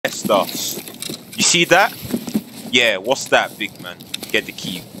us. You see that? Yeah, what's that, big man? Get the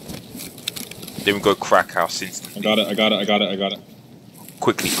key. Then we go crack house instantly. I got it.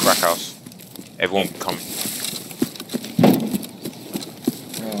 Quickly, crack house. Everyone come.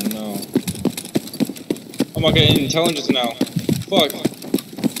 Oh no. I'm not getting intelligence now. Fuck.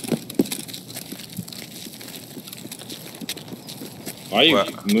 Why are you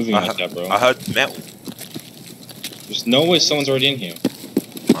moving like that, bro? I heard metal. There's no way someone's already in here.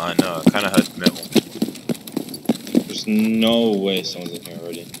 I know, I kinda heard metal. There's no way someone's in here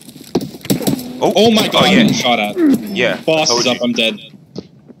already. Oh my god, yeah. I'm getting shot at. Yeah. Boss is up, I'm dead.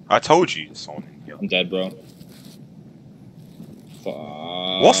 I told you someone in here. I'm dead, bro.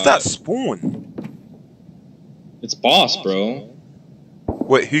 Fuck. What's that spawn? It's boss, bro.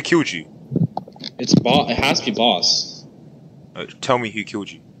 Wait, who killed you? It's boss. It has to be boss. Tell me who killed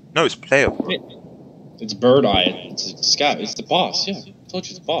you. No, it's player, bro. It's Bird Eye. It's Scout. It's the boss. Yeah, I told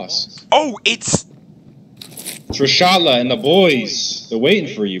you it's the boss. Oh, it's Trishalla and the boys. They're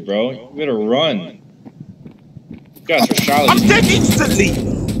waiting for you, bro. You better run. You got Trishalla. I'm dead instantly.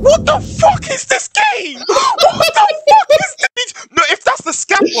 What the fuck is this game? What the fuck is this? No, if that's the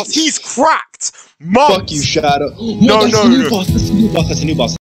Scout boss, he's cracked. Mom. Fuck you, Shadow. No, that's no, a new no. boss. That's a new boss. That's a new boss.